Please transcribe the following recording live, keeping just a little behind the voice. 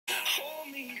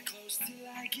me close till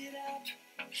I get up.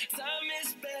 Time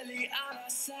is barely on our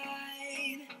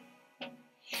side.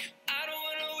 I don't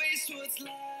wanna waste what's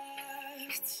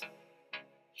left.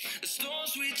 The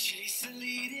storms we chase are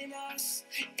leading us,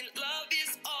 and love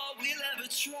is all we'll ever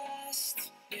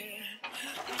trust. Yeah.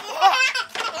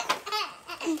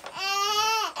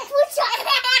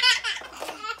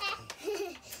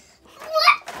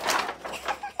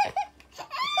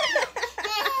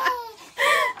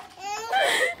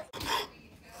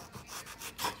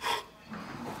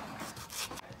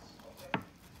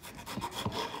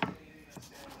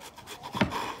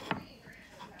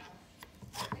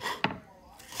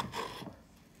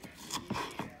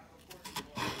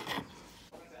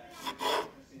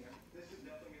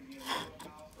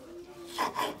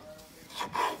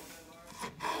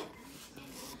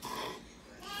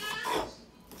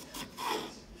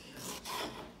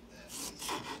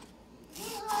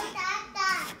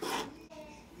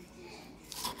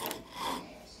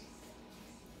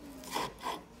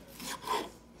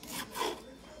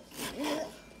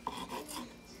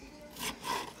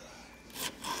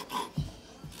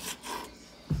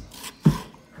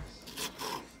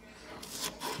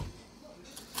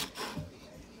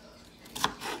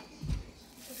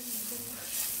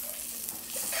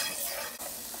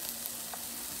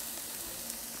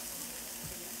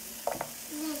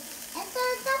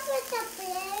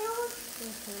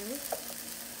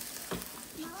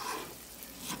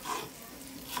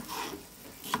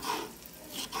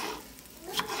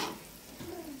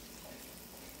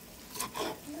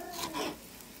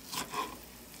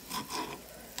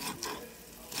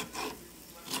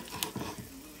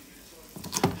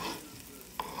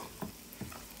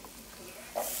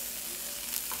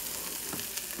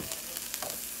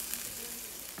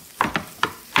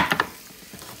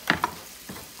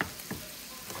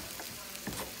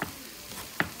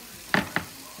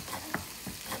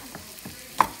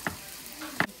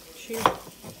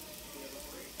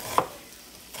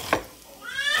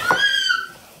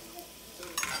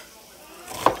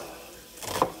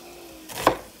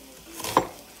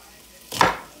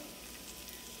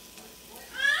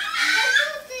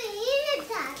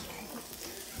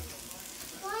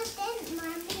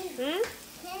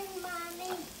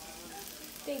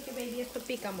 Thank you, baby. Esto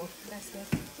pica, amor. Gracias.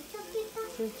 ¿Esto pica?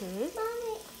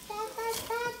 Mami, tata.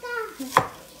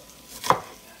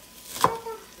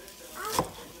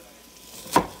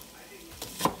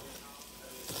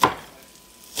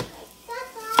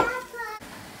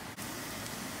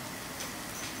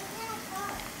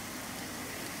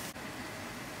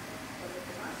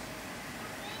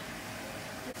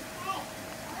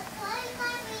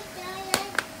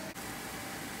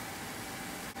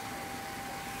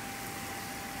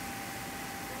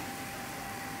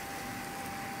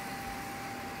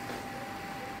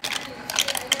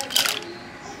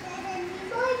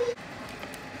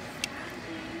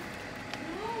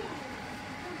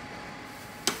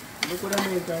 Look what I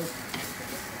made, guys.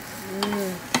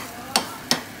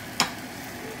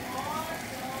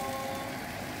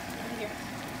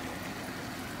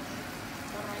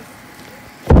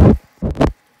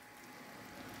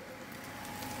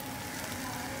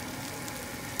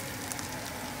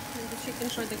 The chicken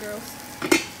for the girls. We're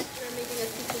making a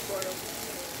seafood boil.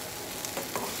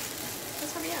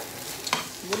 Let's hurry up.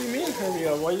 What do you mean, hurry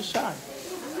up? Why are you shy? I'm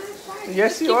not shy.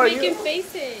 Yes, you Keep are. making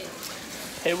faces.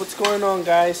 Hey, what's going on,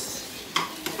 guys?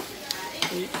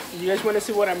 You guys want to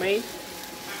see what I made?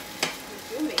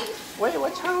 You made. Wait,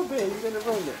 watch out, babe. You're gonna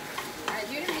ruin it.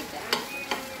 You didn't make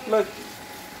that.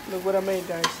 Look what I made,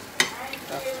 guys.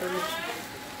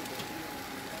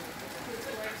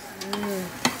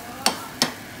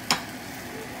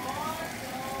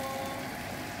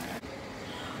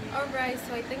 Alright,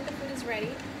 so I think the food is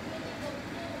ready.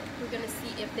 We're gonna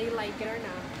see if they like it or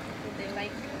not. If they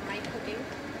like my cooking.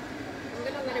 I'm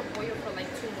gonna let it boil for like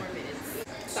 2 more minutes.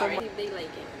 Sorry, if they like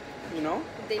it. You know?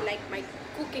 If they like my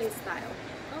cooking style.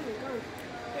 Oh my god.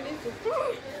 What is it?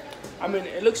 I mean,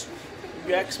 it looks, if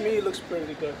you ask me, it looks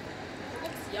pretty good. It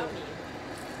looks yummy.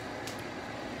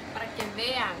 Para que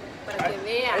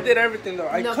vean. I did everything though.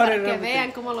 I cut it and everything.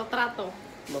 Vean cómo lo trato.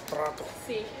 Lo trato.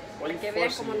 Sí. Why Para you que vean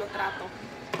forcing cómo it? lo trato.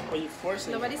 Why you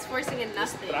forcing Nobody's forcing it,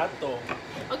 nothing. Trato.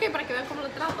 Okay, para que vean cómo lo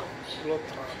trato. Lo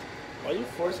trato. Why you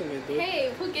forcing it, dude?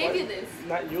 Hey, who gave you this?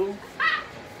 Not you.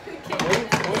 Who gave Why you you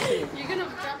forcing it? You're gonna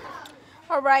drop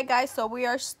it. Alright guys, so we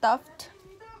are stuffed.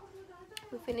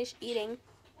 We finished eating.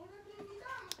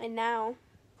 And now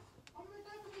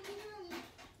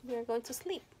we are going to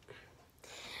sleep.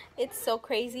 It's so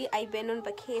crazy. I've been on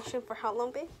vacation for how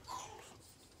long, babe?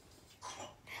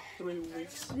 3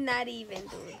 weeks. Not even,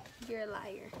 dude. You're a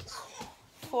liar.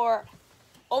 For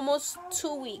almost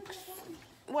 2 weeks.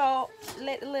 Well,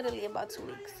 literally about 2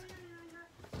 weeks.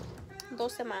 2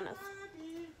 semanas.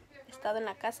 He estado en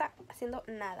la casa haciendo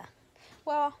nada.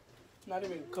 Well, not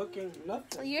even cooking,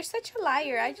 nothing. You're such a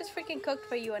liar. I just freaking cooked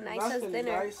for you a nice ass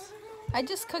dinner. Nice. I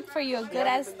just cooked for you a good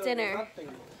ass dinner.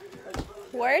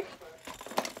 Word?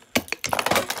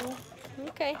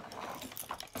 Okay.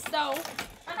 So,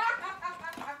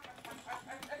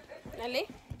 Nelly?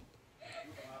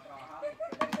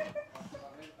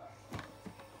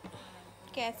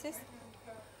 ¿Qué haces?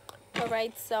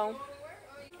 Alright, so.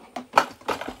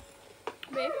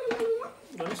 Babe?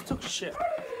 You just took shit.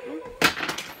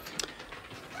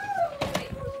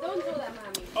 Don't do that,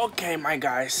 mommy. Okay, my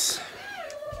guys.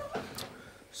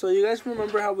 So you guys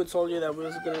remember how we told you that we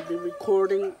was gonna be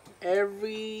recording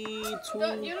every 2? You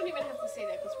don't even have to say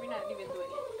that because we're not even doing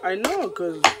it. I know,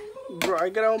 cause bro, I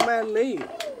get out mad late.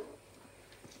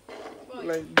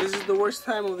 Like this is the worst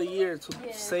time of the year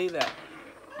to say that,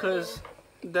 cause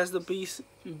that's the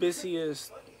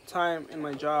busiest time in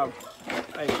my job.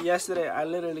 Like yesterday, I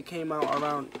literally came out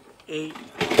around 8.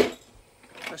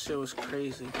 That shit was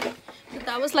crazy. But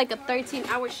that was like a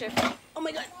 13-hour shift. Oh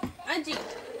my god, Angie.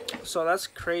 So that's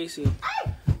crazy.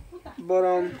 But What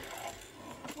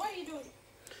are you doing?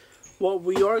 what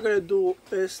we are gonna do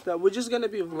is that we're just gonna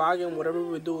be vlogging whatever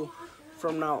we do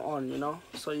from now on, you know,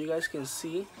 so you guys can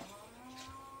see.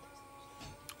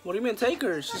 What do you mean take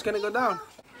her? She's gonna go down.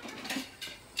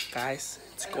 Guys,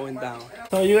 it's going down.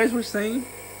 So you guys were saying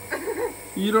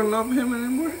you don't love him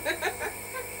anymore?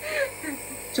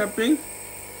 Chapín,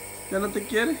 ¿ya no te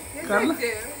quiere? Yes, Carla? I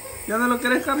do. ¿Ya no lo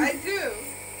quieres, Carla? I do.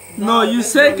 No, you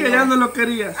say que ya no lo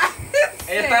querías.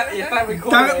 Está Está Where?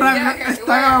 grabado, está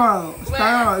Where?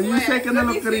 grabado. You Where? say que no Let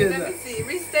lo me see, querías. let me see.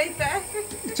 Restate that.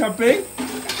 Chapín,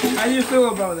 how you feel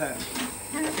about that?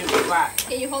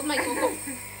 Can you hold my coco?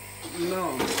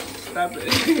 No, stop it.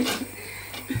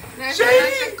 No, I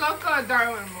like the Coco or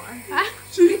Darwin more.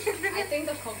 I think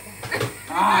the coco.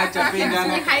 Ah, Chapín, ya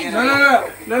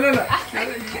No.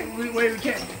 Wait, we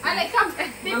can't. Ale, come.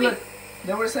 No, look,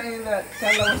 they were saying that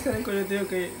Carla was saying que yo digo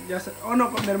que ya se... Oh no,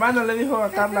 mi hermano le dijo a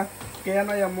Carla que ya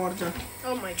no hay amor ya.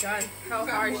 Oh my god, how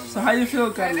harsh. So how you feel,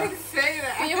 I Carla? didn't say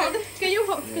that. Can you hold it? Can you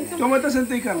hold it? ¿Cómo te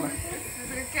sentís, Carla?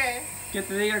 Okay. Que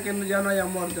te diga que ya no hay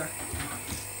amor ya.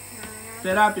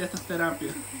 Terapia, esta es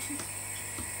terapia.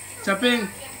 Chapín,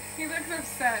 He looks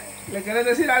upset. ¿le querés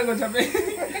decir algo, Chapín?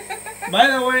 By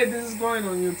the way, this is going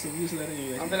on YouTube. Just letting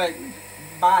you I'll guys. be like,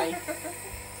 bye.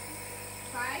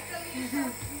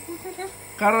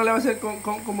 Carla le va a hacer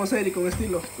como serie, con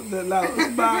estilo. De lado.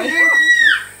 Bye.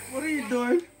 What are you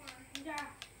doing?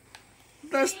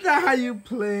 That's not how you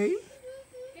play.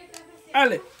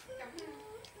 Ale.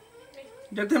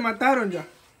 Ya te mataron ya.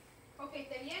 Okay,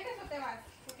 ¿te vienes o te vas?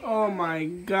 Oh my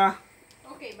god.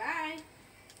 Okay, bye.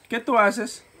 ¿Qué tú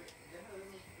haces?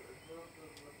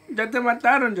 Ya te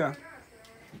mataron ya.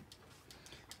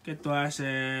 ¿Qué tú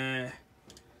haces?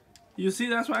 You see,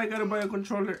 that's why I gotta buy a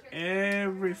controller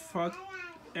every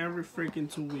freaking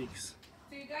 2 weeks.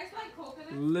 Do you guys like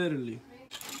coconut? Literally.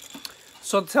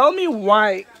 So tell me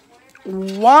why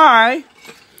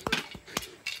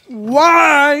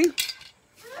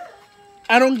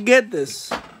I don't get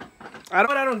this. I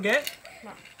don't get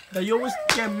that you always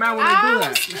get mad when I do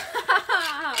that.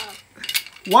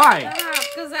 Why?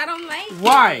 Because I don't like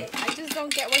Why? it. I just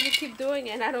don't get why you keep doing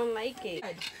it and I don't like it.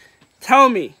 Tell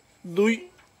me, do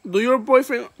your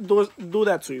boyfriend do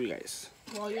that to you guys?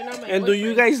 Well, you're not my And do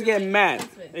you boyfriend. guys get mad?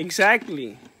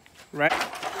 Exactly. Right?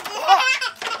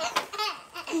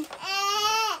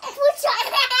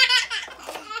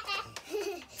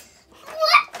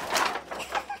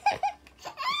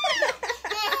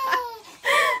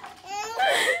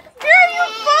 Girl,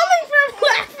 you're falling from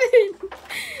laughing.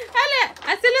 Ale,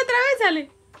 hazlo otra vez, Ale.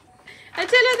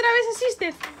 Hazlo otra vez, asiste.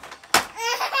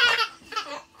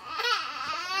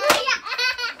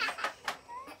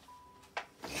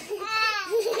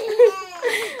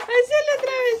 Hazlo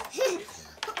otra vez.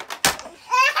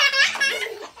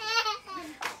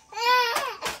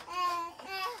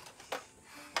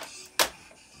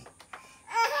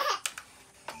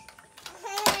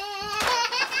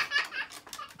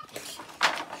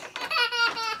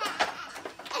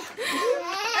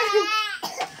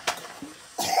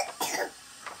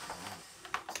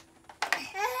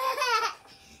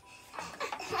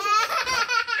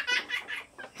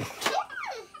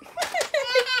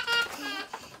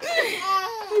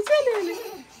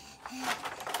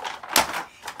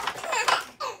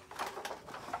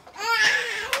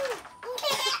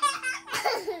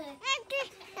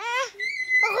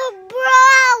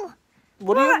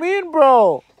 What do you mean,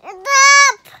 bro?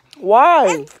 Stop!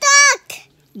 Why? Stuck!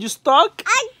 You stuck?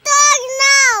 I don't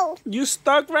know. You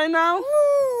stuck right now?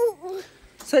 Ooh.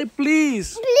 Say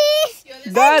please.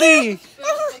 Please. Daddy.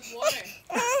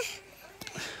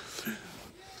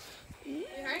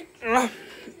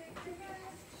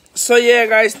 So yeah,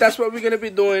 guys, that's what we're gonna be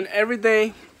doing every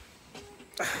day.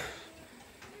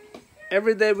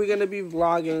 Every day we're gonna be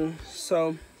vlogging.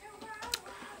 So,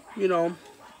 you know.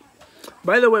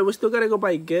 By the way, we still gotta go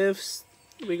buy gifts.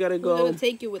 We gotta go. I'm gonna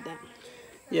take you with that.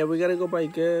 Yeah, we gotta go buy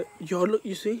gifts. Yo, look,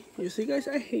 you see, guys.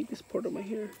 I hate this part of my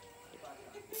hair.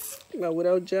 Like,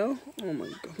 without gel. Oh my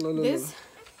god. Look.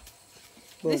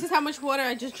 This is how much water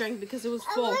I just drank because it was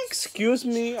full. Excuse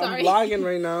me, Sorry. I'm vlogging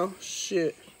right now.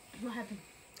 Shit. What happened?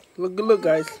 Look,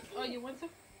 guys. Oh, you want some?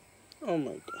 Oh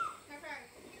my god.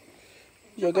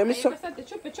 Yo, give me some.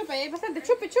 Chupe.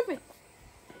 Chupe.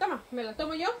 Toma, me la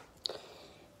tomo yo.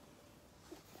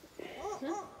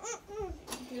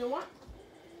 You know what?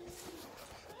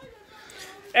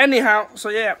 Anyhow, so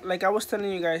yeah, like I was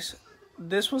telling you guys,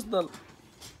 this was the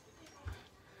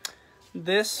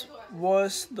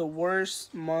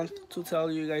worst month to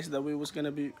tell you guys that we was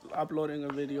gonna be uploading a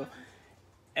video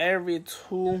every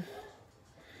two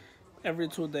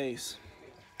days.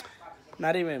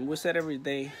 Not even, we said every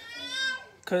day.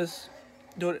 Cause,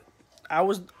 dude, I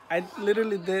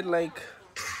literally did like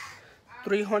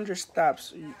 300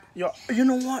 steps. Yo, you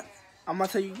know what? I'm gonna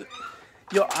tell you.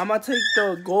 Yo, I'm gonna take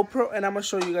the GoPro and I'm gonna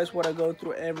show you guys what I go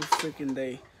through every freaking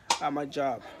day at my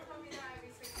job.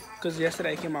 Cause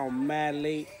yesterday I came out mad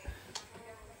late.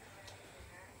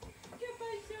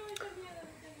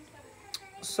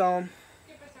 So,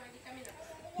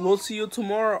 we'll see you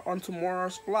tomorrow on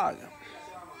tomorrow's vlog.